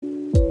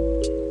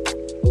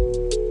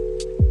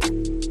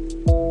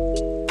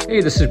Hey,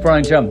 this is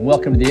Brian Jum.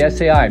 Welcome to the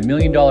SAI $1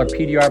 Million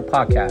PDR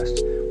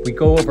podcast. We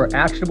go over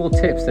actionable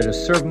tips that have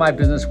served my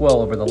business well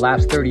over the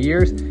last 30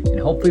 years, and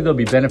hopefully they'll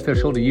be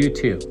beneficial to you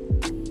too.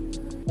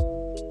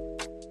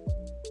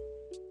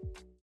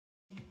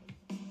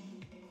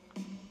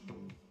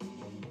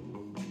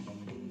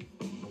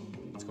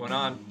 What's going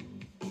on?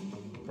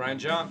 Brian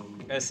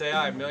Jum,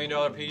 SAI $1 Million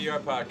PDR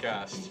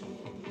podcast.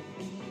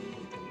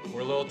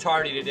 We're a little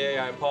tardy today.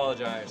 I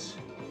apologize.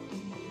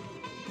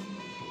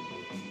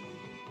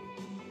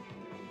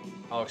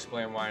 I'll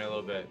explain why in a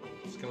little bit.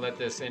 Just gonna let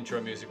this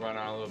intro music run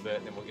on a little bit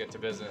and then we'll get to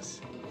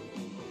business.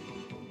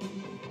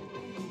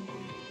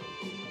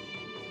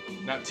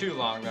 Not too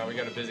long though, we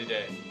got a busy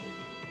day.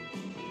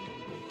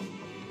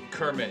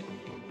 Kermit.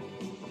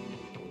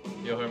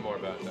 You'll hear more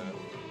about that.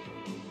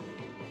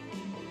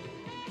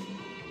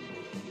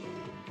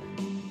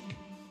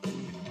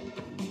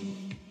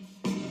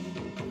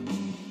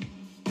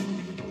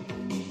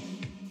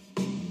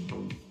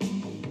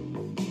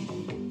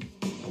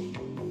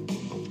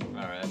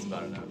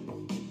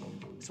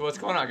 So what's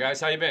going on,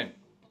 guys? How you been?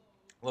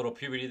 A little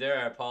puberty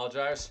there. I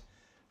apologize.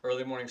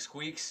 Early morning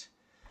squeaks.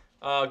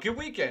 Good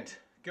weekend.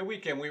 Good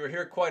weekend. We were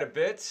here quite a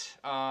bit.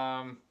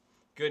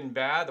 Good and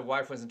bad. The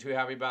wife wasn't too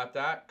happy about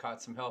that.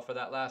 Caught some hell for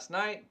that last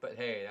night. But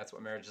hey, that's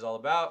what marriage is all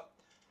about.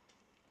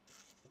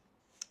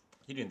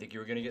 You didn't think you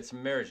were going to get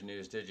some marriage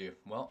news, did you?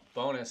 Well,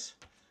 bonus.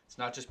 It's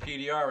not just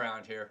PDR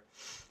around here.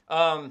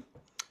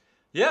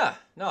 Yeah.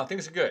 No,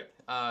 things are good.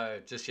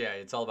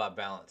 It's all about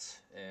balance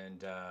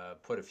and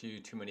put a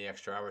few too many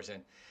extra hours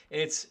in.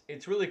 It's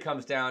really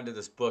comes down to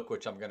this book,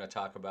 which I'm going to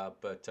talk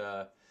about, but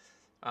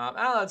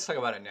let's talk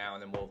about it now,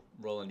 and then we'll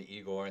roll into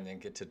Igor and then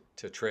get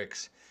to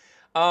tricks.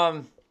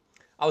 I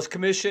was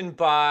commissioned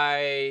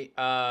by,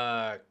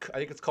 I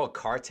think it's called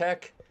Car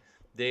Tech.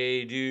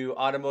 They do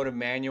automotive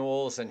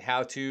manuals and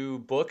how-to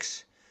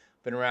books.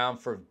 Been around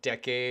for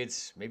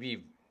decades,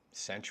 maybe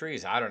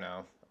centuries, I don't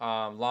know.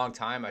 Long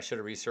time. I should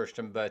have researched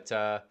them, but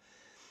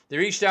they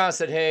reached out and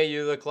said, hey,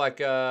 you look like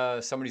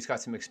somebody's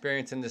got some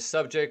experience in this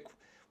subject.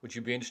 Would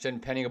you be interested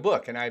in penning a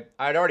book? And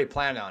I'd already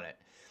planned on it.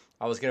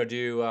 I was going to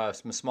do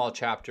some small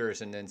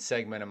chapters and then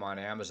segment them on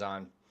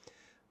Amazon,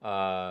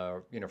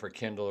 for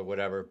Kindle or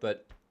whatever.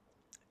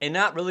 And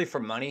not really for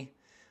money,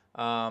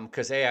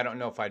 because, I don't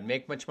know if I'd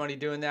make much money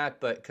doing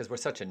that, but because we're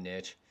such a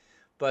niche.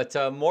 But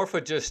more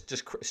for just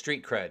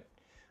street cred.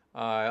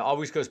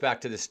 Always goes back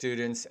to the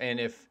students, and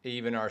if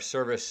even our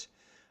service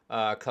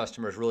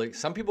customers really,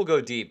 some people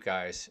go deep,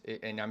 guys,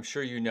 and I'm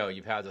sure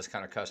you've had those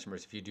kind of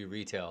customers if you do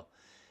retail,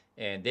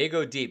 and they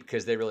go deep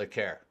because they really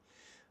care.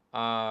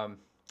 And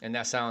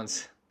that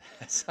sounds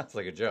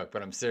like a joke,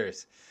 but I'm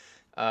serious.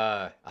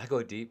 I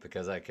go deep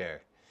because I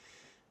care.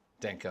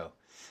 Denko.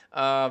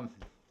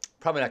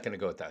 Probably not going to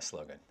go with that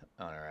slogan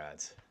on our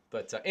ads,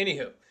 but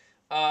anywho,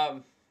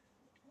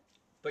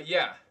 but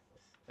yeah,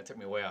 that took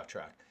me way off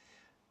track.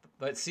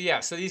 But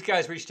so these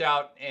guys reached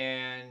out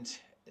and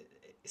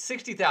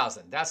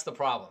 60,000, that's the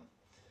problem.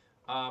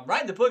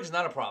 Writing the book is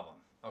not a problem,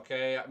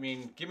 okay? I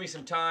mean, give me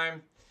some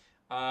time,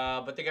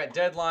 but they got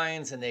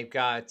deadlines and they've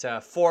got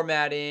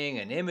formatting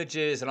and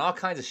images and all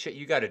kinds of shit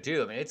you got to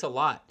do. I mean, it's a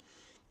lot.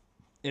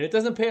 And it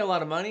doesn't pay a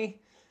lot of money.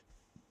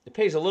 It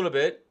pays a little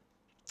bit,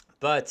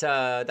 but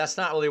that's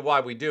not really why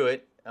we do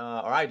it, or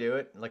I do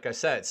it, like I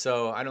said.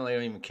 So I don't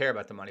even care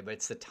about the money, but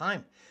it's the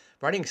time.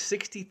 Writing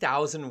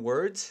 60,000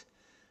 words,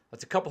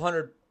 that's a couple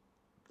hundred,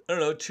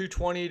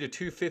 220 to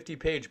 250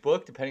 page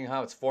book, depending on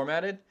how it's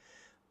formatted.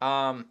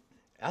 I'm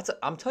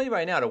telling you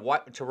right now,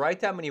 to write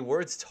that many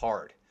words, it's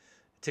hard.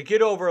 To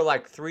get over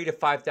like 3,000 to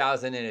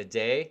 5,000 in a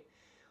day,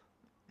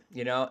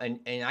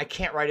 and I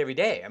can't write every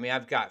day. I mean,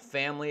 I've got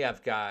family,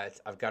 I've got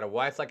a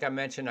wife, like I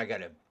mentioned, I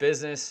got a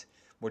business,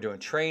 we're doing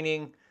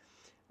training.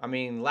 I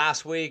mean,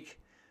 last week,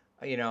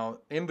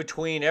 in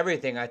between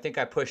everything, I think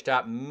I pushed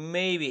out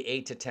maybe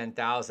 8,000 to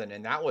 10,000,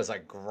 and that was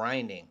like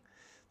grinding.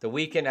 The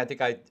weekend, I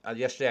think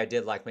yesterday I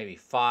did like maybe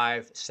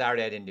 5.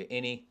 Saturday I didn't do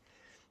any.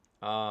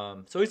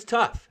 So it's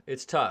tough.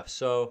 It's tough.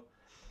 So,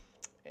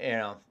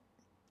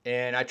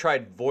 and I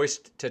tried voice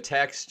to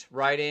text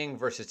writing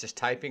versus just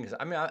typing. 'Cause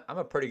I'm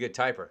a pretty good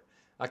typer.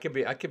 I could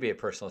be a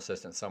personal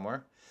assistant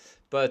somewhere.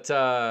 But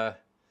yeah,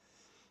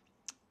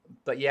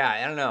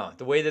 I don't know.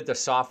 The way that the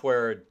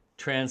software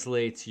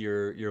translates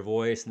your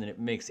voice and then it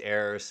makes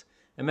errors.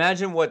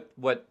 Imagine what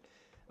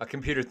a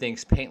computer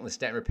thinks paintless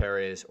dent repair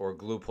is or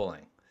glue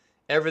pulling.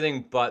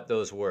 Everything but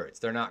those words.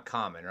 They're not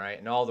common, right?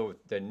 And all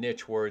the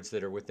niche words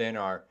that are within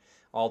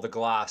all the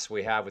gloss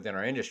we have within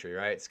our industry,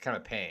 right? It's kind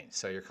of a pain.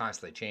 So you're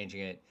constantly changing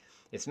it.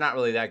 It's not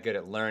really that good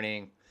at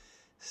learning.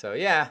 So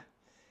yeah.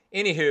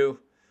 Anywho,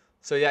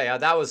 so yeah,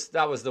 that was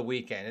the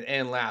weekend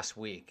and last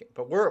week.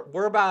 But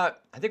we're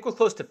about, I think we're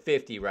close to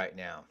 50 right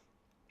now.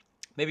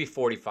 Maybe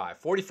 45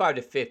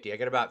 to 50. I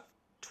got about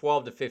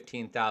 12 to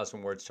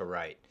 15,000 words to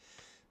write.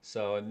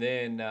 So, and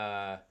then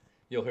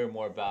you'll hear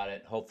more about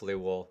it. Hopefully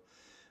we'll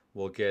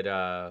get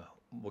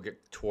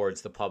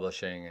towards the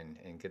publishing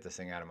and get this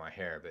thing out of my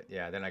hair. But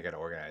yeah, then I got to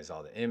organize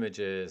all the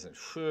images and.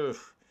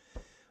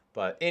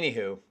 But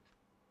anywho,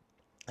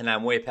 and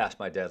I'm way past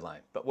my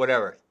deadline. But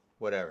whatever.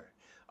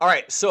 All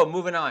right, so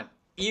moving on.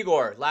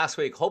 Igor, last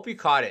week, hope you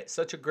caught it.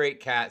 Such a great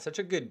cat, such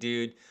a good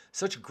dude,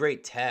 such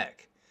great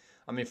tech.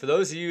 I mean, for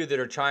those of you that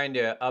are trying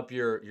to up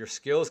your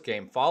skills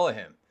game, follow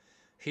him.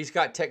 He's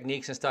got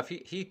techniques and stuff.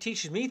 He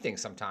teaches me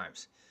things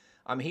sometimes.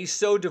 I mean, he's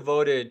so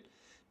devoted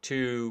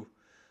to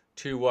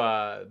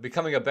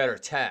becoming a better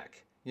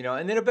tech,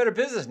 and then a better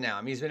business now.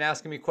 I mean, he's been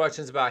asking me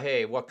questions about,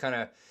 hey, what kind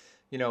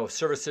of,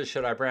 services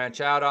should I branch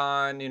out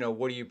on?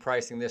 What are you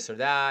pricing this or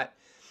that?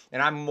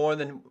 And I'm more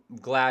than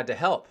glad to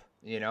help,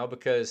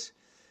 because,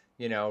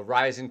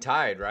 rising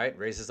tide, right,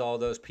 raises all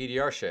those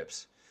PDR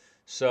ships.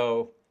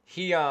 So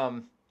he,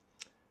 down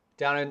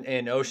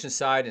in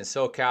Oceanside in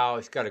SoCal,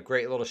 he's got a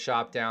great little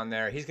shop down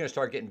there. He's going to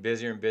start getting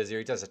busier and busier.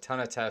 He does a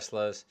ton of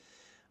Teslas.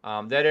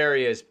 That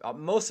area is,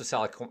 most of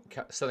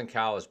Southern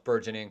Cal is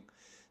burgeoning.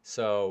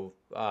 So,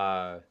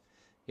 the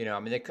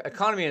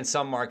economy in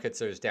some markets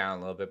is down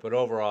a little bit, but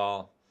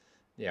overall,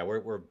 yeah,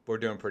 we're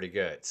doing pretty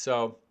good.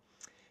 So,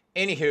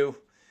 anywho,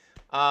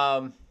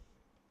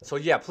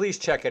 please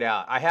check it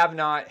out. I have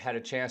not had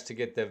a chance to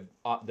get the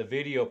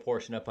video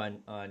portion up on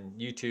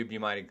YouTube.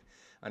 You might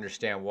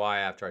understand why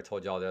after I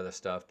told you all the other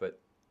stuff,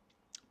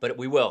 but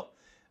we will.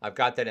 I've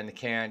got that in the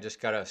can.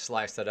 Just got to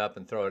slice that up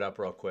and throw it up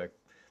real quick.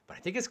 But I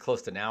think it's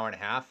close to an hour and a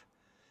half.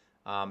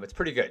 It's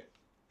pretty good.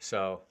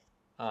 So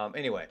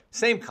anyway,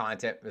 same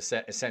content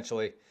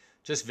essentially,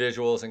 just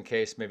visuals in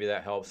case maybe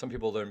that helps. Some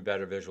people learn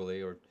better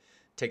visually or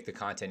take the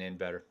content in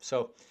better.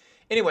 So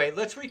anyway,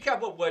 let's recap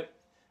what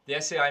the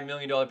SAI $1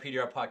 Million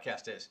PDR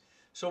podcast is.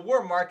 So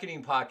we're a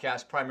marketing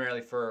podcast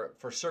primarily for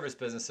service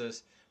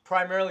businesses,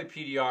 primarily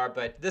PDR,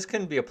 but this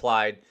can be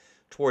applied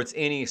towards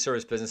any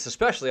service business,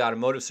 especially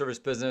automotive service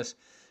business.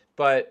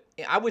 But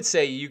I would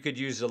say you could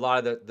use a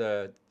lot of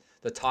the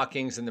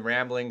talkings and the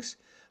ramblings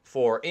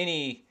for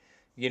any,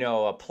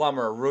 a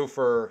plumber,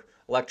 roofer,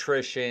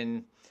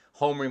 electrician,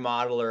 home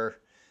remodeler,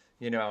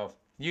 you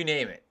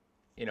name it,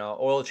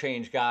 oil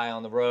change guy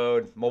on the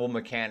road, mobile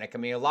mechanic. I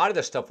mean, a lot of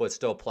this stuff would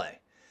still play.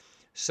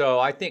 So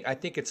I think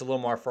it's a little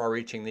more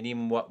far-reaching than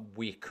even what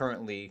we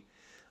currently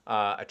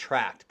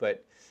attract.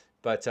 But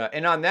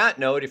and on that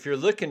note, if you're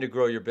looking to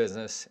grow your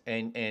business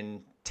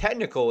and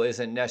technical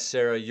isn't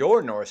necessarily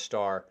your North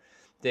Star,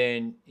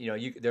 then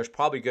there's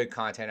probably good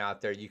content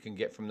out there you can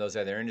get from those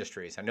other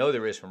industries. I know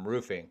there is from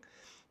roofing,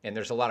 and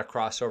there's a lot of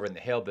crossover in the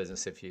hail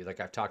business. Like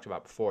I've talked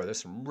about before,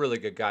 there's some really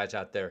good guys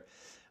out there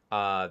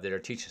that are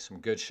teaching some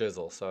good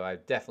shizzle. So I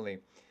definitely,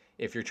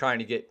 if you're trying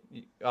to get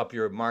up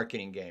your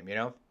marketing game,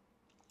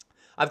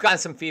 I've gotten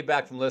some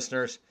feedback from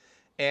listeners,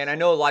 and I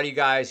know a lot of you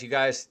got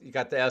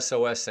the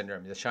SOS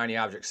syndrome, the shiny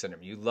object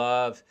syndrome. You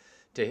love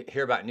to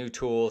hear about new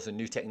tools and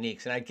new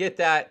techniques, and I get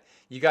that.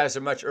 You guys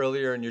are much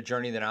earlier in your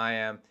journey than I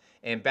am.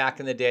 And back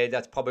in the day,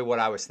 that's probably what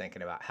I was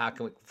thinking about. How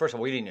can we, first of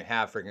all, we didn't even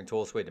have freaking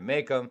tools, so we had to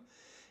make them.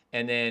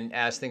 And then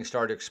as things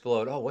started to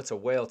explode, what's a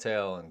whale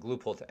tail and glue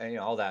pull, and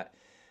all that.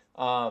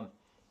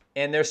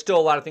 And there's still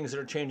a lot of things that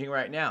are changing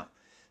right now.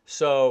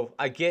 So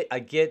I get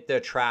the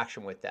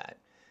attraction with that,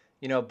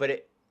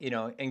 but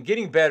and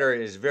getting better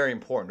is very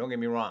important. Don't get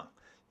me wrong.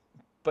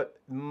 But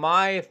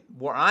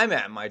where I'm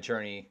at in my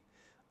journey,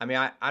 I mean,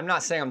 I'm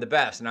not saying I'm the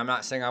best, and I'm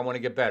not saying I want to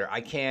get better.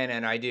 I can,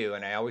 and I do,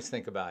 and I always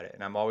think about it,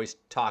 and I'm always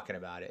talking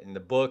about it. In the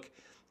book,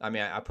 I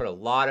mean, I put a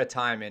lot of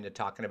time into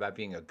talking about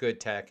being a good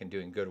tech and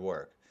doing good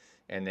work,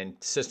 and then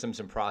systems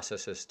and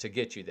processes to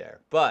get you there.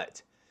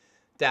 But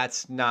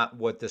that's not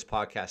what this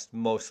podcast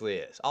mostly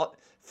is.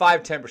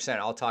 5-10%,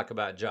 I'll talk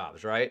about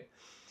jobs, right?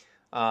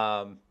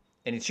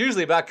 And it's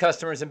usually about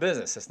customers and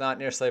business. It's not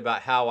necessarily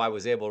about how I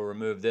was able to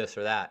remove this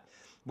or that.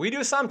 We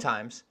do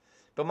sometimes,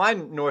 but my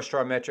North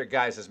Star metric,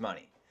 guys, is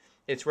money.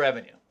 It's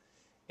revenue.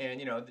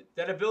 And,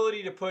 that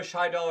ability to push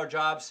high-dollar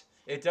jobs,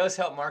 it does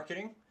help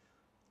marketing.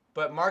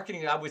 But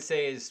marketing, I would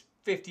say, is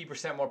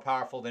 50% more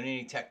powerful than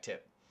any tech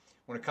tip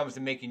when it comes to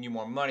making you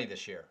more money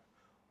this year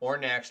or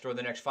next or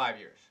the next 5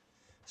 years.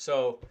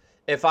 So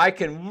if I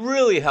can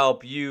really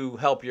help you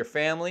help your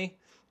family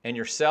and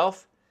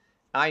yourself,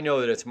 I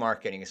know that it's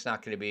marketing. It's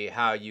not going to be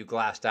how you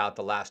glassed out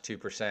the last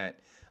 2%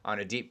 on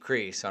a deep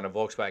crease on a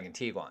Volkswagen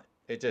Tiguan.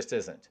 It just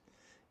isn't,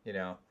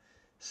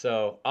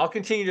 So I'll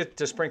continue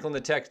to sprinkle in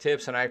the tech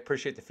tips, and I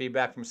appreciate the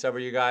feedback from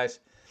several of you guys.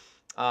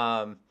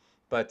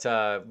 But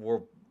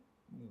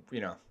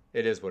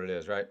it is what it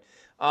is, right?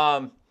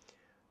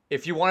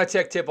 If you want a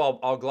tech tip,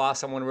 I'll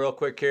gloss on one real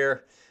quick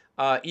here.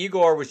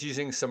 Igor was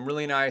using some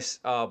really nice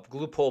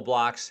glue pull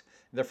blocks.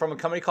 They're from a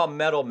company called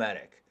Metal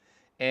Medic,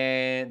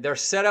 and they're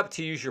set up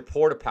to use your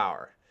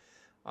Porta-Power.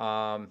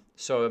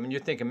 So, I mean,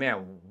 you're thinking,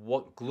 man,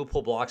 what glue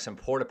pull blocks and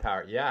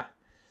Porta-Power? Yeah.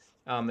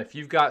 If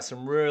you've got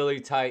some really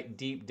tight,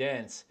 deep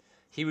dents,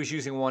 he was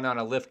using one on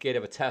a lift gate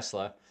of a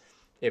Tesla.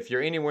 If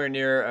you're anywhere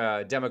near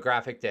a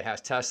demographic that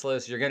has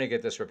Teslas, you're going to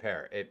get this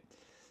repair.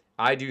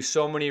 I do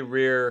so many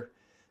rear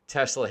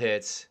Tesla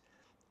hits,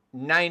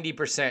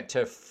 90%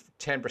 to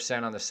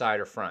 10% on the side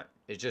or front.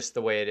 It's just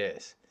the way it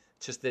is.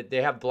 It's just that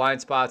they have blind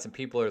spots and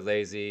people are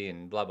lazy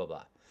and blah, blah,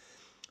 blah.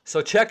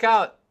 So check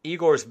out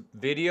Igor's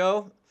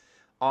video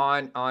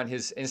on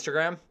his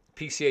Instagram,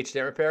 PCH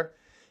dent repair.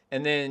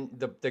 And then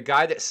the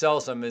guy that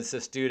sells them is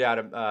this dude out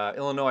of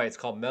Illinois. It's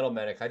called Metal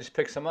Medic. I just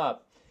picked some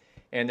up,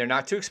 and they're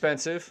not too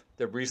expensive.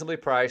 They're reasonably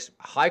priced,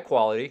 high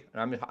quality,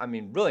 and I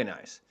mean really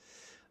nice.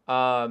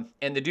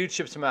 And the dude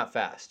ships them out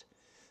fast.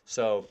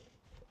 So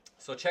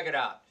check it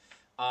out.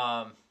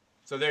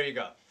 So there you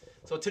go.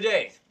 So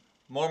today,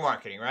 more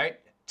marketing, right?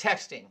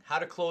 Texting, how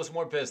to close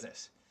more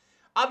business.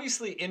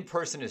 Obviously, in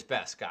person is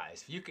best,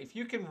 guys. If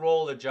you can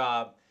roll a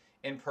job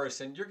in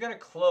person, you're going to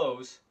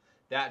close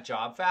that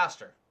job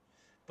faster.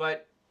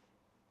 But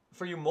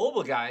for you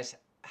mobile guys,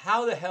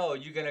 how the hell are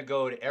you going to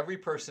go to every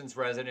person's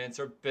residence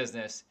or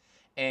business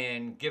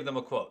and give them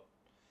a quote?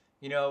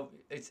 You know,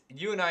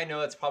 you and I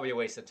know it's probably a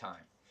waste of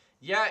time.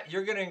 Yeah,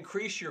 you're going to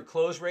increase your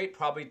close rate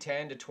probably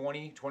 10 to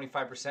 20,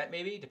 25%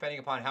 maybe, depending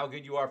upon how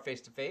good you are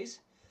face-to-face,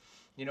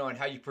 you know, and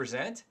how you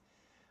present.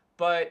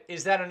 But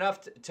is that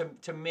enough to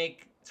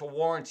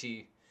warrant,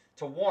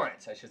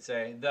 I should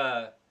say,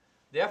 the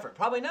effort?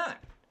 Probably not.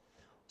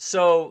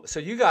 So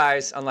you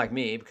guys, unlike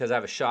me, because I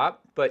have a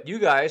shop, but you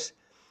guys,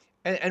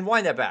 and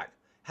wind that back.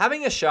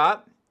 Having a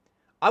shop,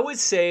 I would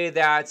say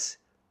that's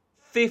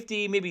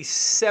 50, maybe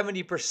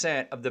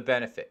 70% of the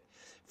benefit.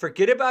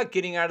 Forget about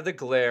getting out of the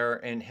glare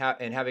and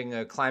having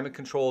a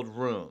climate-controlled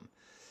room.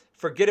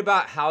 Forget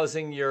about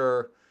housing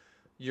your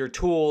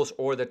tools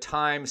or the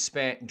time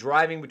spent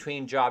driving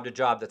between job to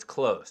job that's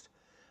closed.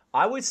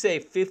 I would say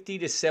 50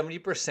 to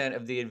 70%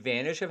 of the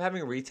advantage of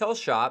having a retail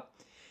shop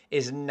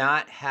is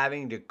not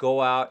having to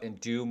go out and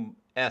do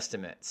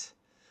estimates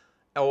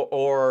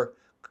or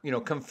you know,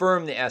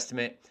 confirm the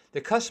estimate.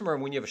 The customer,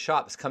 when you have a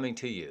shop, is coming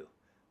to you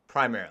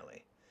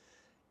primarily.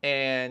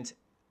 And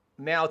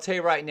man, I'll tell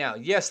you right now,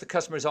 yes, the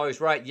customer is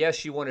always right.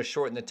 Yes, you want to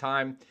shorten the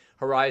time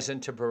horizon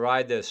to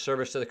provide the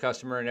service to the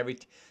customer, and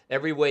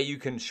every way you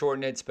can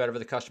shorten it, it's better for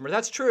the customer.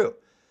 That's true.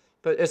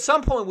 But at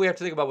some point, we have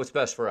to think about what's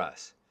best for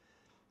us,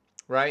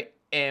 right?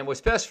 And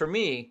what's best for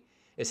me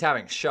is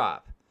having a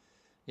shop.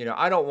 You know,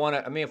 I don't want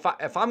to, I mean,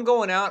 if I'm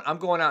going out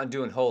and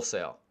doing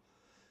wholesale.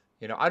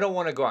 You know, I don't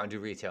want to go out and do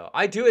retail.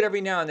 I do it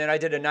every now and then. I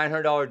did a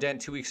 $900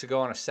 dent 2 weeks ago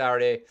on a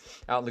Saturday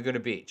out in Laguna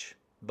Beach.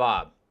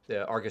 Bob,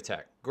 the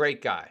architect,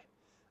 great guy.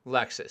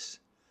 Lexus,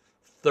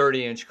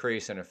 30-inch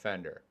crease and a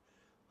fender.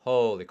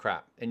 Holy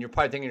crap. And you're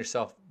probably thinking to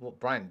yourself, well,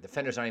 Brian, the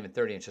fender's not even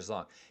 30 inches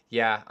long.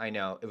 Yeah, I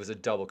know. It was a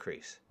double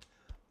crease.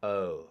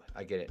 Oh,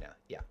 I get it now.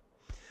 Yeah.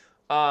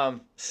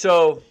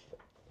 So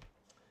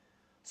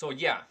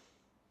yeah,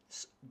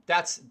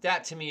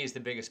 that to me is the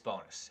biggest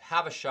bonus.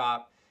 Have a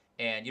shop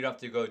and you don't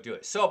have to go do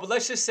it. So, but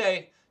let's just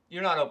say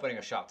you're not opening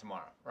a shop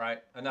tomorrow,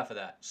 right? Enough of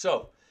that.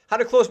 So, how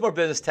to close more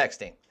business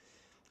texting.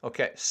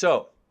 Okay,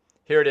 so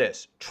here it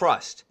is.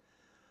 Trust.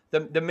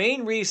 The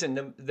main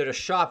reason that a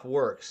shop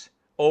works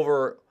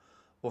over,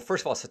 well,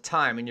 first of all, it's the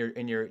time,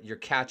 and you're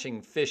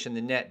catching fish in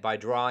the net by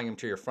drawing them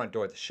to your front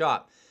door at the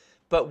shop.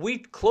 But we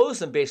close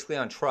them basically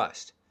on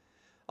trust.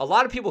 A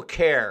lot of people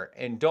care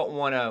and don't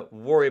want to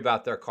worry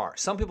about their car.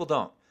 Some people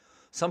don't.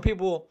 Some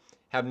people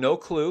have no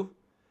clue,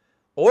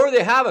 or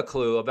they have a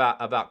clue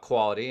about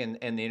quality and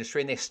the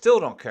industry, and they still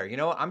don't care. You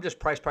know what? I'm just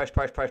price.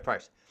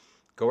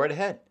 Go right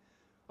ahead.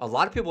 A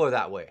lot of people are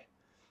that way.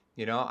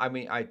 You know, I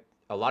mean,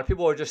 a lot of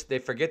people are just, they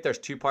forget there's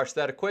two parts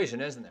to that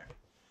equation, isn't there?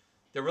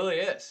 There really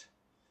is.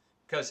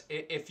 Because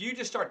if you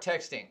just start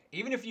texting,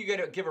 even if you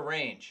give a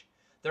range,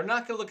 they're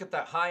not going to look at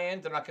that high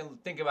end. They're not going to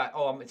think about,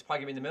 oh, it's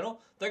probably going to be in the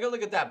middle. They're going to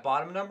look at that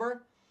bottom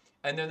number,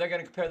 and then they're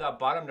going to compare that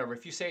bottom number.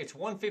 If you say it's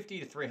 150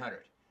 to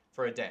 300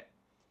 for a dent,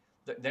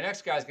 the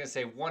next guy's going to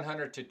say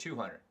 100 to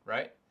 200,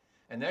 right?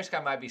 And the next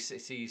guy might be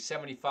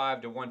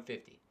 75 to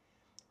 150.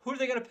 Who are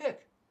they going to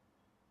pick?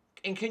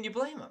 And can you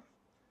blame them?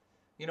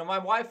 You know, my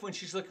wife, when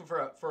she's looking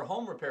for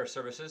home repair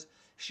services,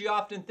 she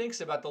often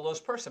thinks about the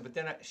lowest person. But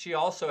then she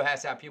also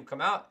has to have people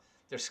come out.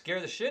 They're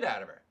scared the shit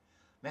out of her.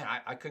 Man,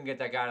 I couldn't get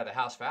that guy out of the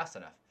house fast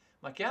enough.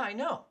 I'm like, yeah, I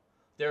know.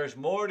 There's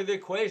more to the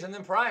equation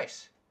than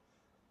price.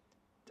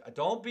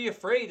 Don't be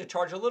afraid to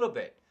charge a little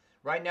bit.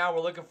 Right now,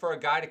 we're looking for a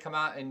guy to come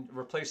out and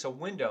replace a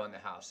window in the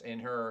house. In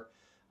her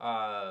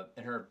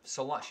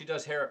salon, she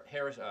does hair.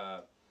 She's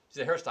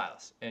a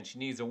hairstylist, and she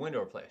needs a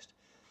window replaced.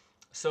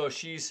 So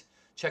she's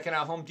checking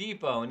out Home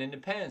Depot and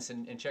Independence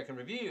and checking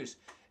reviews,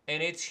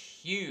 and it's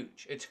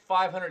huge. It's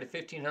 $500 to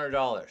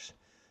 $1,500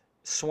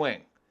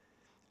 swing.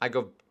 I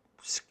go,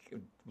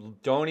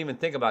 don't even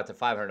think about the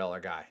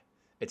 $500 guy.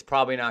 It's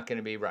probably not going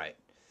to be right.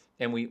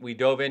 And we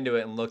dove into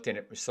it and looked, and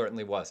it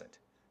certainly wasn't.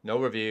 No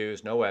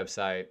reviews, no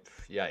website.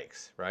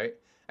 Yikes, right?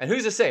 And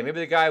who's to say? Maybe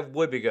the guy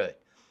would be good.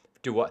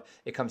 Do what?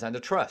 It comes down to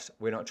trust.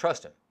 We don't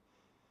trust him.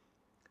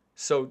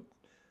 So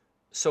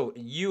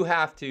you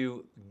have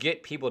to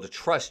get people to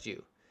trust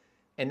you.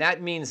 And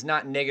that means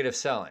not negative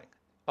selling.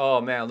 Oh,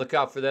 man, look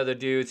out for the other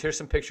dudes. Here's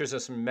some pictures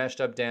of some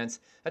meshed up dents.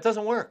 That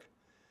doesn't work.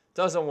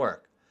 Doesn't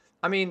work.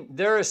 I mean,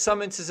 there are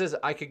some instances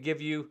I could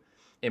give you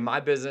in my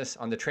business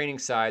on the training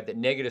side that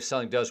negative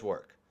selling does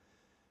work.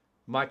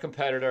 My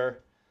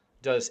competitor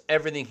does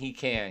everything he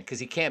can because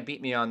he can't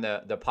beat me on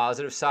the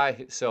positive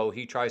side, so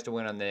he tries to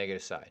win on the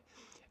negative side.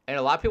 And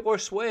a lot of people are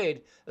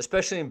swayed,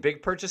 especially in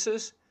big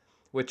purchases,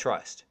 with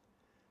trust.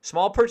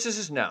 Small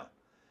purchases, no.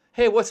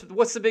 Hey, what's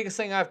the biggest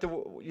thing I have to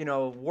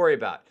worry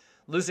about?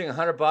 Losing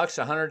 $100,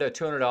 $100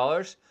 to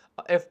 $200.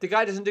 If the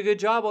guy doesn't do a good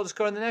job, I'll just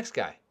go to the next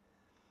guy.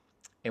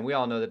 And we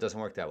all know that doesn't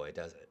work that way,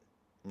 does it?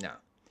 No.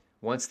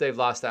 Once they've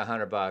lost that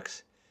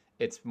 $100,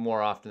 it's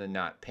more often than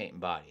not paint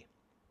and body.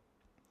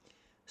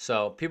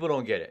 So people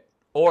don't get it.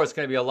 Or it's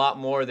going to be a lot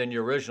more than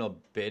your original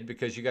bid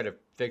because you got to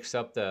fix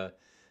up the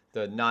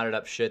knotted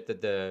up shit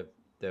that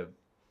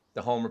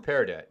the home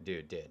repair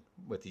dude did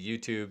with the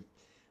YouTube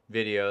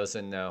videos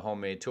and the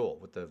homemade tool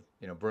with the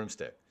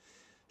broomstick.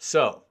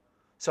 So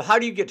how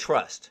do you get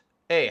trust?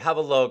 A, have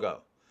a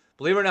logo.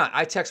 Believe it or not,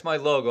 I text my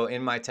logo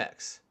in my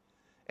text.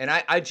 And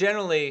I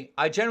generally,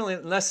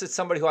 unless it's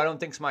somebody who I don't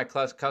think is my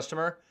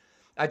customer,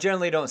 I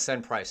generally don't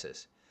send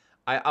prices.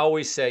 I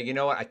always say, you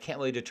know what, I can't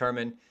really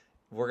determine.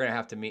 We're going to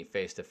have to meet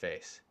face to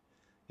face.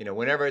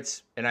 Whenever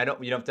it's, and you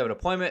don't have to have an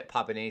appointment,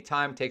 pop it any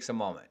time, takes a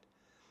moment.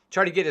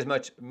 Try to get as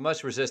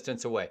much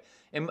resistance away.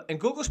 And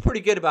Google's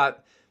pretty good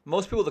about,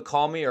 most people that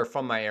call me are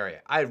from my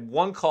area. I had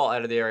one call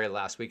out of the area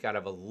last week out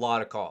of a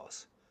lot of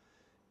calls.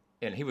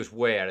 And he was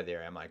way out of the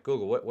area. I'm like,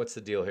 Google, what's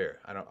the deal here?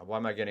 Why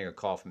am I getting a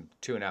call from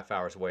 2.5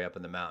 hours away up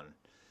in the mountain?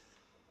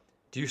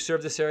 Do you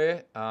serve this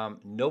area?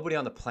 Nobody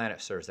on the planet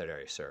serves that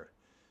area, sir.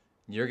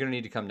 You're going to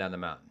need to come down the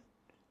mountain.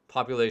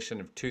 Population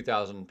of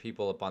 2,000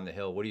 people up on the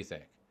hill. What do you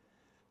think?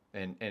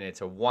 And it's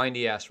a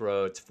windy ass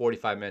road. It's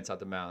 45 minutes out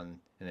the mountain,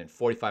 and then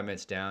 45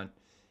 minutes down.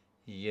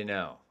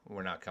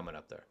 We're not coming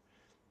up there,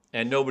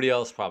 and nobody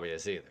else probably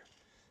is either.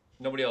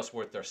 Nobody else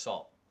worth their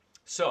salt.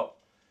 So,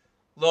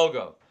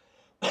 logo.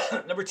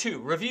 Number 2,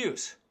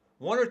 reviews.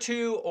 1 or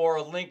 2 or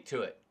a link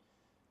to it.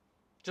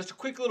 Just a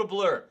quick little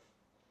blurb.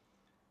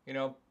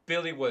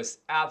 Billy was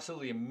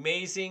absolutely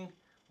amazing.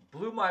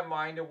 Blew my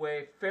mind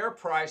away. Fair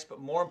price, but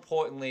more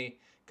importantly,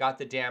 got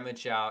the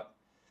damage out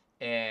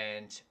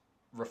and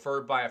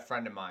referred by a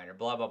friend of mine or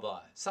blah, blah,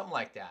 blah. Something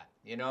like that.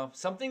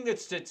 Something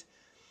that's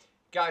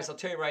guys, I'll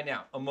tell you right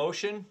now.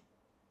 Emotion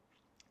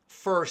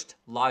first,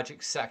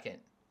 logic second.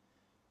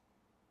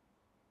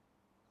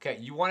 Okay,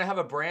 you want to have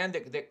a brand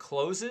that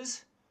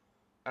closes?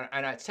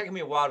 And it's taken me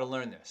a while to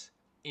learn this.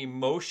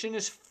 Emotion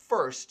is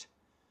first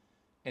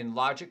and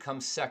logic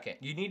comes second.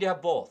 You need to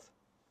have both.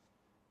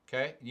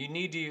 Okay? You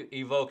need to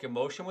evoke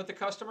emotion with the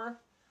customer,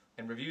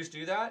 and reviews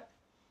do that.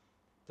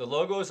 The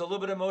logo is a little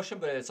bit of emotion,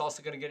 but it's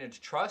also going to get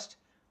into trust.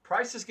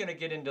 Price is going to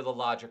get into the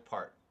logic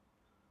part.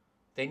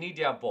 They need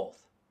to have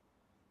both.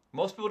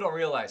 Most people don't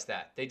realize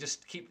that. They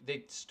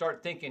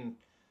start thinking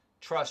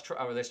trust,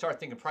 or they start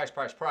thinking price,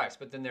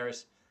 but then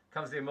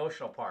comes the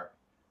emotional part.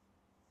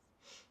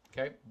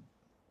 Okay?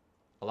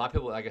 A lot of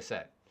people, like I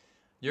said,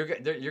 you're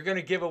going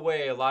to give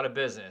away a lot of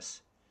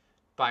business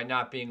by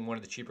not being one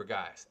of the cheaper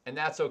guys. And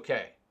that's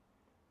okay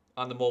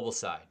on the mobile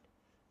side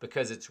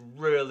because it's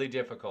really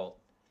difficult.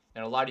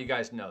 And a lot of you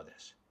guys know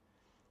this.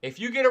 If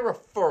you get a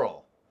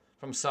referral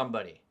from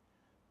somebody,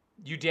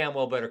 you damn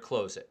well better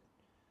close it.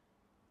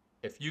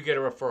 If you get a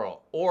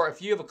referral. Or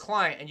if you have a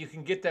client and you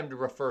can get them to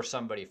refer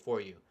somebody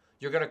for you,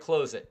 you're going to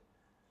close it.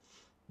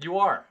 You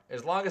are.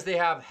 As long as they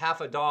have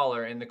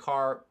 $50 in the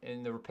car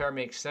and the repair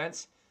makes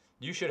sense,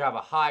 you should have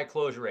a high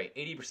closure rate,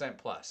 80%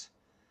 plus.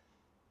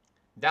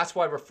 That's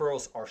why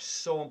referrals are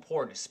so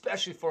important,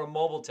 especially for a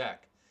mobile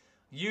tech.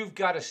 You've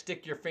got to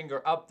stick your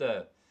finger up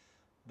the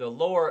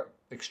lower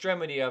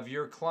extremity of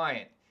your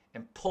client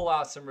and pull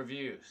out some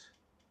reviews.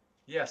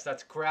 Yes,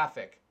 that's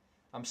graphic.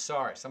 I'm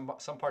sorry.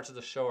 Some parts of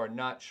the show are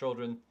not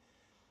children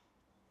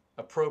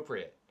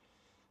appropriate.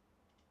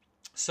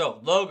 So,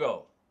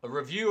 logo, a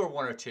review or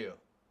 1 or 2.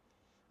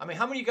 I mean,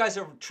 how many of you guys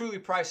are truly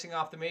pricing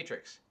off the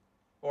matrix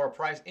or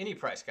any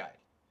price guide?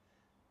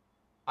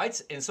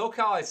 In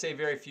SoCal, I'd say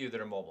very few that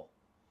are mobile.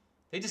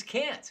 They just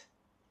can't,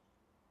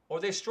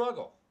 or they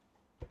struggle.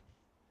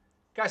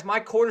 Guys, my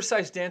quarter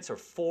size dents are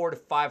 $400 to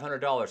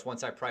 $500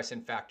 once I price in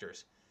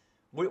factors.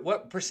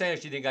 What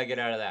percentage do you think I get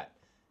out of that?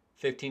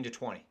 15 to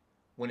 20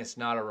 when it's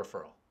not a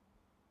referral.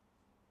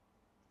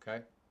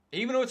 Okay?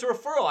 Even though it's a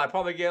referral, I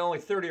probably get only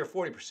 30 or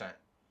 40%.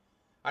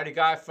 I had a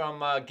guy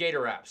from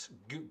Gator Wraps,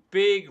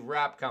 big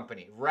wrap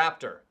company,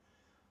 Raptor.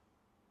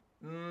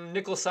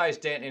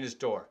 Nickel-sized dent in his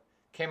door.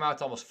 Came out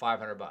to almost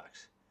 $500.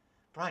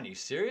 Brian, are you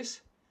serious?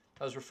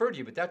 I was referred to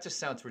you, but that just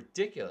sounds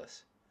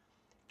ridiculous.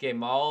 Gave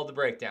him all the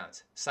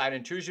breakdowns. Side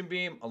intrusion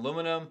beam,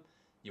 aluminum.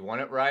 You want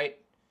it right,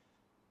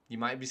 you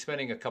might be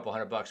spending a couple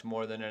 $100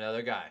 more than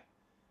another guy.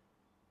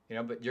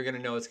 But you're going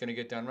to know it's going to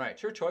get done right.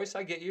 It's your choice.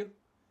 I get you.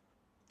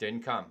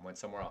 Didn't come. Went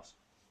somewhere else.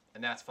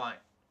 And that's fine.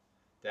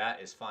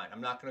 That is fine.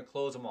 I'm not going to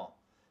close them all,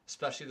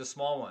 especially the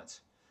small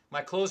ones.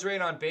 My close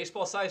rate on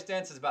baseball-sized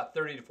dents is about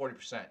 30 to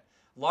 40%.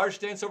 Large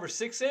dents over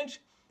 6-inch,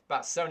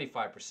 about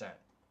 75%.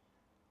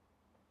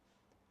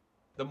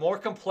 The more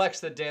complex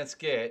the dents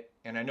get,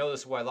 and I know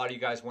this is why a lot of you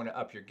guys want to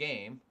up your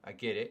game, I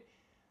get it,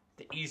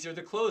 the easier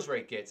the close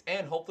rate gets,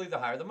 and hopefully the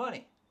higher the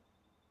money.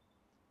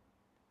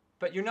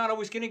 But you're not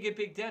always going to get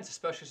big dents,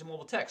 especially as a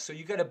mobile tech. So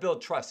you got to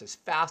build trust as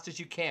fast as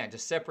you can to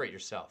separate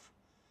yourself.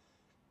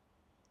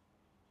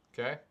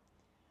 Okay?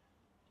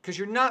 Because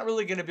you're not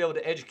really going to be able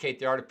to educate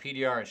the art of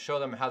PDR and show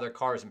them how their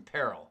car is in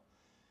peril.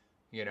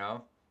 You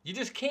know? You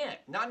just can't.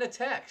 Not in a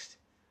text.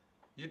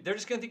 They're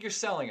just going to think you're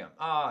selling them.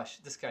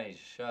 This guy needs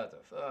to shut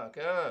the fuck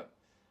up.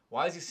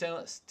 Why is he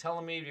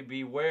telling me to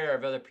beware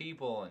of other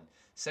people and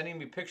sending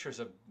me pictures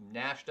of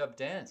gnashed up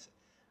dents?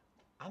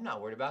 I'm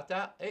not worried about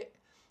that.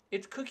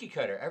 It's cookie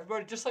cutter.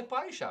 Everybody, just like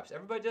body shops,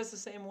 everybody does the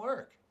same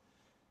work.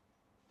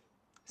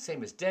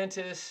 Same as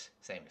dentists,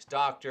 same as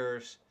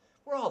doctors.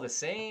 We're all the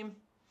same.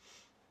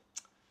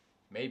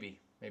 Maybe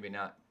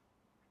not.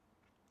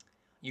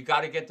 You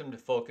got to get them to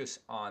focus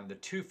on the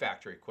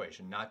two-factor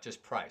equation, not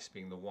just price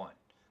being the one.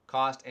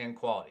 Cost and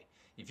quality.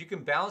 If you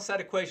can balance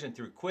that equation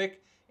through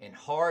quick and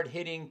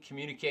hard-hitting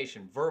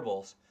communication,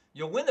 verbals,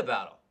 you'll win the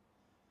battle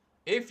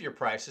if your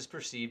price is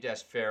perceived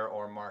as fair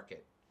or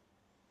market.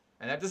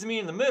 And that doesn't mean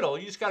in the middle.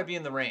 You just got to be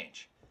in the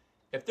range.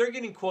 If they're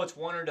getting quotes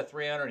 100 to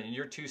 300 and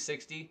you're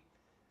 260,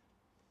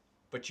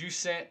 but you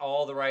sent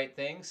all the right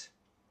things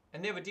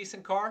and they have a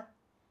decent car,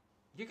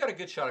 you got a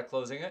good shot at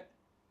closing it.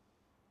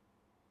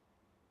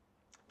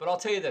 But I'll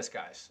tell you this,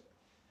 guys.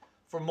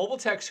 For mobile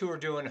techs who are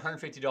doing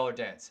 $150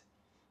 dents,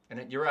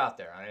 and you're out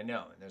there, and I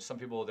know, and there's some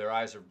people, their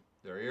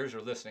ears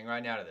are listening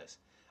right now to this.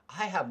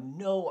 I have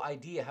no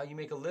idea how you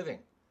make a living.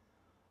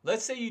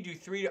 Let's say you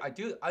do I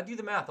do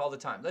the math all the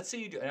time. Let's say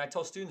you do, and I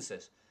tell students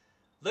this.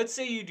 Let's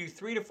say you do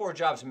 3 to 4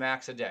 jobs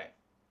max a day.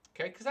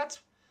 Okay? Because that's,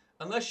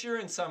 unless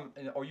you're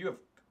or you have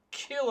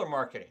killer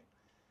marketing,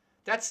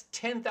 that's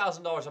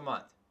 $10,000 a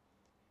month.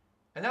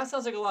 And that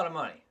sounds like a lot of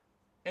money.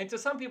 And to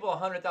some people,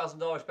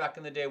 $100,000 back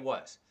in the day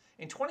was.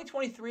 In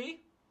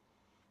 2023,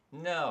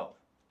 no.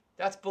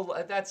 That's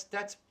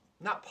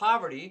not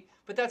poverty,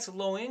 but that's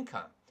low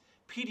income.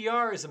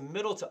 PDR is a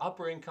middle to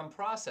upper income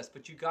process,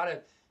 but you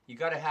gotta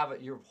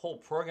have your whole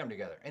program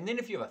together. And then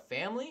if you have a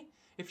family,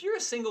 if you're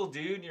a single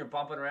dude and you're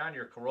bumping around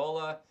your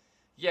Corolla,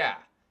 yeah,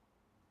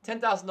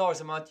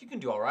 $10,000 a month, you can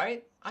do all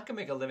right. I can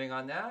make a living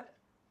on that.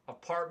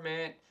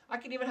 Apartment, I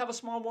can even have a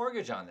small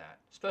mortgage on that,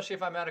 especially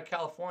if I'm out of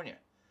California.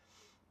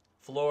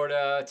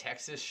 Florida,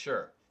 Texas,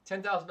 sure.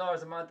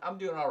 $10,000 a month, I'm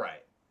doing all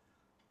right.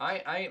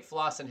 I ain't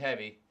flossing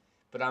heavy,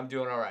 but I'm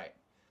doing all right.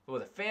 But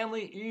with a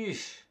family,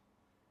 eesh,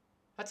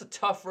 that's a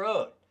tough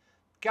road.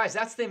 Guys,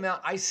 that's the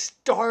amount I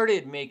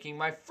started making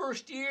my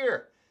first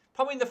year,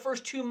 probably in the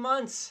first 2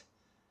 months.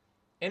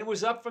 And it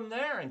was up from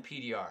there in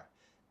PDR.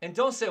 And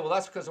don't say, well,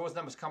 that's because there wasn't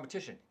that much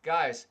competition.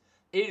 Guys,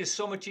 it is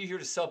so much easier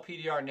to sell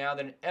PDR now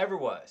than it ever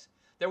was.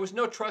 There was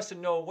no trust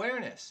and no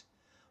awareness.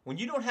 When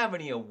you don't have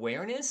any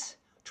awareness,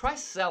 try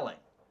selling.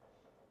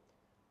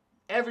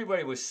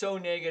 Everybody was so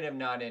negative,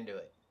 not into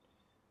it.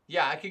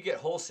 Yeah, I could get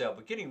wholesale,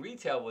 but getting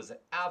retail was an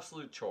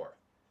absolute chore.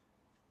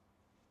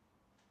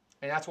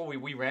 And that's what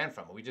we ran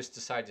from. We just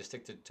decided to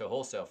stick to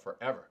wholesale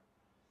forever.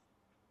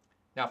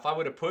 Now, if I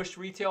would have pushed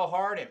retail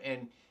hard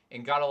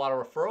and got a lot of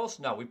referrals,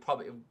 no, we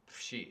probably,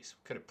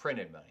 could have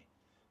printed money.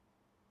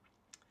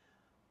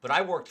 But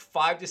I worked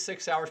 5 to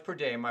 6 hours per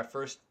day in my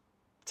first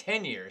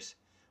 10 years,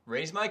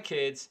 raised my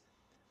kids.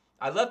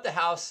 I left the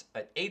house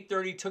at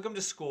 8:30, took them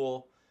to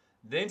school,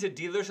 then to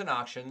dealers and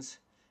auctions,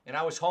 and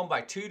I was home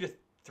by 2 to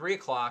 3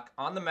 o'clock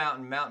on the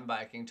mountain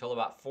biking till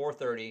about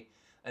 4:30,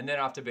 and then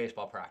off to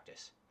baseball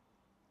practice.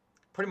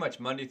 Pretty much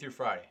Monday through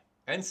Friday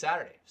and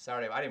Saturday.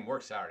 I didn't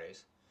work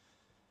Saturdays.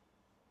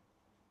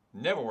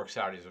 Never work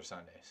Saturdays or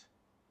Sundays.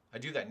 I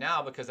do that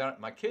now because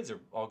my kids are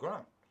all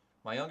grown.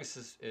 My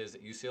youngest is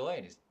at UCLA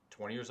and he's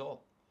 20 years old.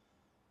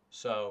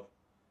 So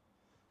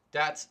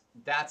that's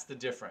the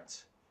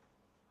difference.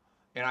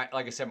 And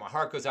like I said, my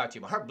heart goes out to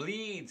you. My heart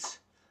bleeds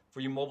for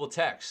you mobile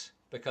techs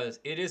because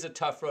it is a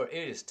tough road.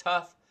 It is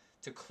tough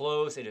to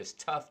close. It is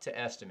tough to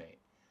estimate.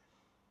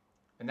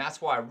 And that's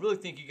why I really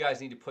think you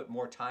guys need to put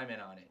more time in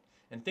on it.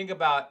 And think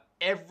about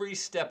every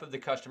step of the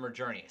customer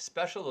journey,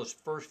 especially those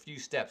first few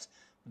steps.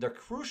 They're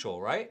crucial,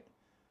 right?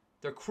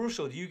 They're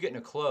crucial to you getting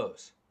a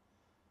close.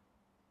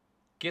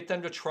 Get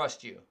them to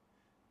trust you.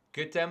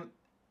 Get them,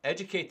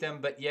 educate them,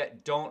 but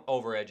yet don't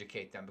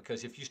over-educate them.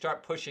 Because if you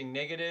start pushing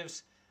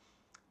negatives,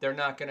 they're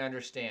not going to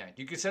understand.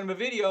 You can send them a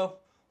video.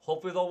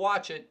 Hopefully they'll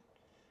watch it.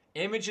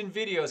 Image and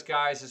videos,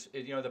 guys,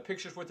 the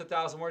picture's worth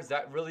 1,000 words.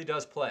 That really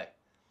does play.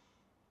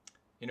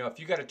 If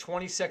you got a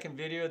 20-second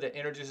video that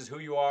introduces who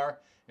you are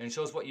and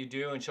shows what you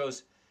do and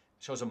shows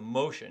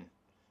emotion,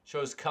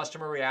 shows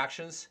customer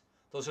reactions,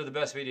 those are the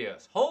best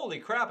videos. Holy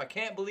crap, I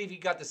can't believe he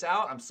got this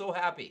out. I'm so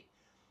happy.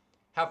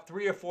 Have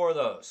 3 or 4 of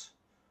those,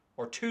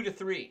 or 2 to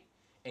 3,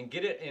 and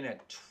get it in a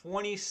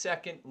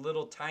 20-second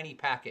little tiny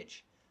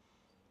package.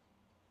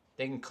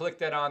 They can click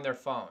that on their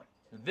phone.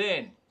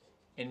 Then,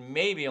 and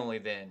maybe only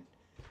then,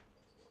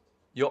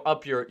 you'll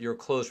up your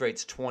close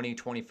rates 20,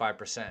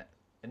 25%.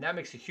 And that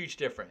makes a huge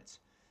difference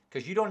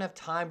because you don't have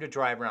time to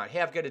drive around.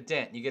 Hey, I've got a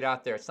dent. You get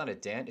out there. It's not a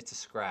dent. It's a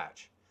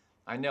scratch.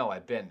 I know.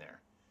 I've been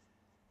there.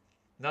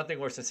 Nothing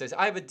worse than says,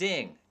 I have a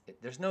ding.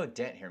 There's no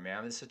dent here,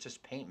 man. This is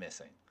just paint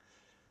missing.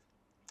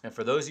 And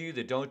for those of you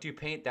that don't do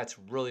paint, that's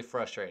really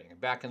frustrating. And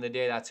back in the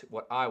day, that's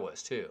what I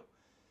was too.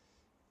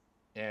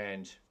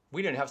 And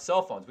we didn't have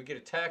cell phones. We get a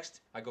text.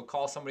 I go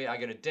call somebody. I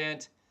get a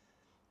dent.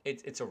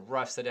 it's a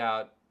rusted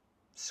out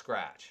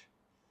scratch.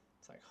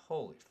 It's like,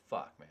 holy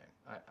fuck,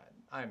 man.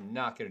 I'm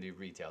not going to do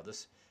retail.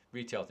 This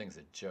retail thing's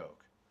a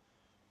joke.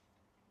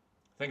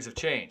 Things have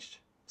changed.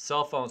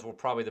 Cell phones were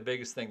probably the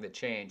biggest thing that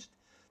changed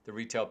the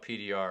retail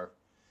PDR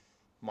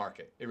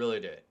market. It really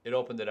did. It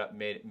opened it up,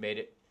 made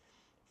it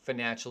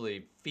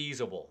financially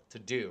feasible to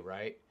do,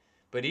 right?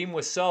 But even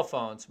with cell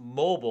phones,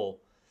 mobile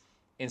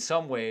in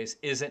some ways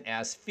isn't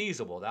as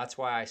feasible. That's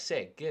why I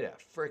say get a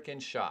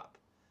freaking shop.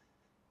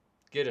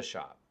 Get a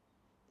shop.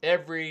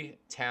 Every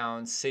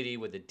town, city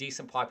with a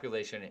decent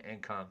population and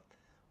income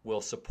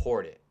will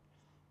support it.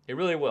 It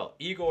really will.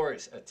 Igor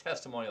is a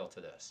testimonial to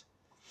this.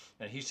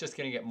 And he's just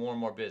going to get more and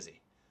more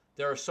busy.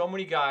 There are so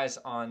many guys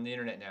on the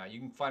internet now. You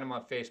can find them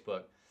on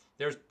Facebook.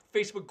 There's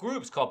Facebook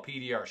groups called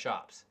PDR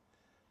shops.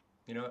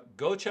 You know,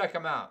 go check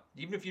them out.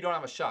 Even if you don't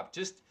have a shop,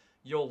 just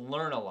you'll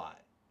learn a lot.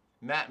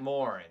 Matt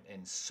Moore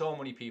and so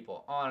many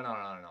people, on and on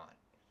and on and on.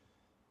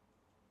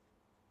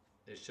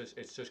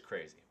 It's just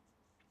crazy.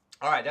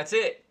 All right, that's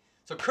it.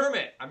 So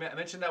Kermit, I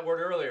mentioned that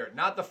word earlier,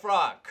 not the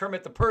frog.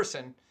 Kermit the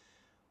person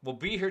will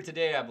be here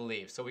today, I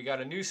believe. So we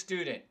got a new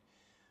student.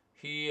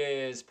 He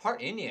is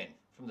part Indian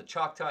from the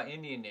Choctaw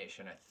Indian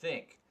Nation, I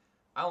think.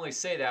 I only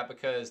say that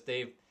because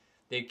they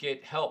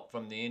get help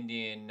from the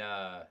Indian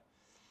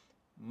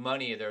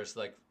money. There's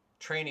like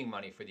training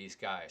money for these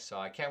guys. So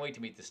I can't wait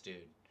to meet this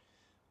dude.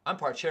 I'm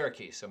part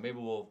Cherokee, so maybe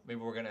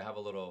we're gonna have a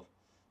little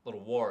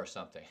war or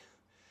something.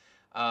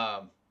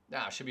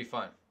 It should be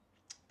fun.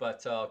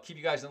 But I'll keep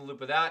you guys in the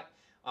loop of that.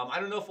 I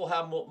don't know if we'll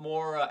have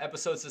more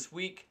episodes this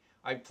week.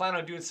 I plan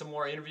on doing some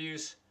more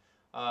interviews.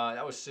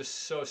 That was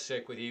just so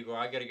sick with Igor.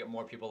 I got to get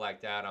more people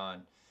like that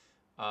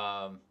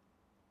on.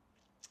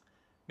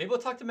 Maybe we'll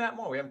talk to Matt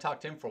Moore. We haven't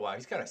talked to him for a while.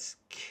 He's got a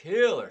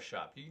killer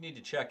shop. You need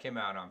to check him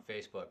out on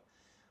Facebook.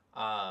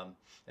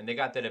 And they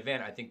got that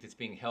event, I think, that's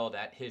being held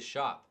at his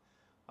shop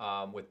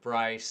with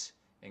Bryce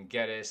and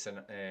Geddes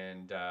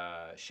and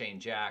Shane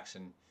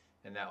Jackson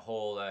and that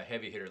whole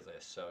heavy hitter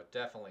list. So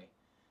definitely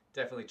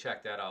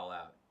check that all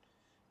out.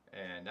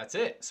 And that's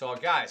it. So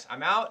guys,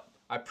 I'm out.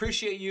 I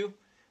appreciate you.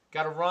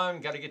 Got to run.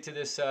 Got to get to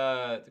this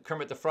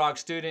Kermit the Frog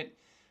student.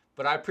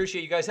 But I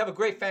appreciate you guys. Have a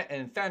great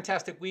and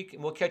fantastic week,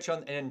 and we'll catch you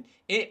on. And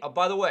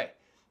by the way,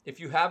 if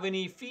you have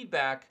any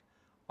feedback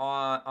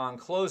on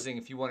closing,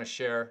 if you want to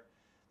share,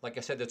 like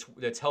I said,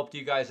 that's helped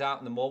you guys out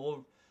in the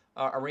mobile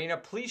arena,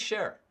 please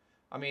share.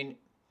 I mean,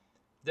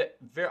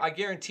 I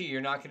guarantee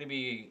you're not going to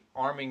be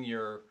arming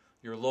your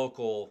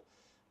local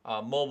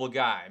mobile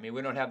guy. I mean,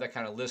 we don't have that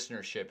kind of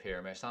listenership here.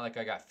 I mean, it's not like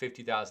I got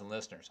 50,000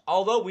 listeners.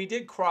 Although we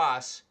did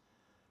cross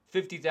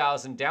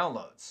 50,000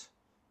 downloads.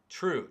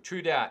 True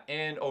that,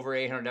 and over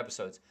 800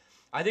 episodes.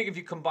 I think if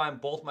you combine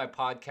both my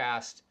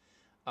podcast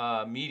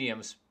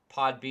mediums,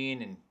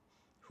 Podbean and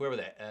whoever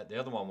the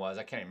other one was,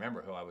 I can't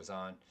remember who I was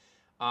on.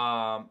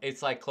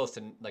 It's like close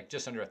to like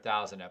just under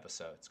 1,000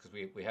 episodes because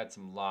we had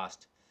some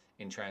lost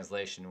in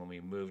translation when we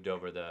moved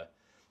over the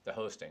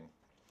hosting.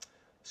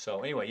 So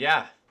anyway,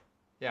 yeah,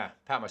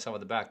 pat myself on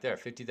the back there.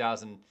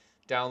 50,000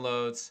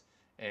 downloads,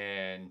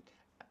 and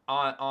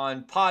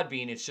on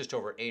Podbean it's just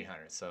over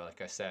 800. So like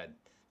I said,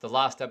 the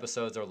lost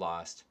episodes are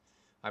lost.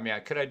 I mean,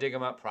 could I dig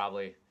them up?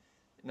 Probably.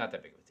 Not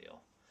that big of a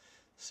deal.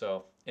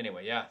 So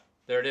anyway, yeah,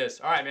 there it is.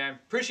 All right, man.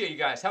 Appreciate you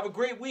guys. Have a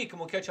great week, and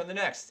we'll catch you on the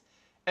next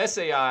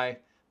SAI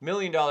 $1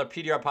 Million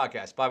PDR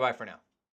podcast. Bye-bye for now.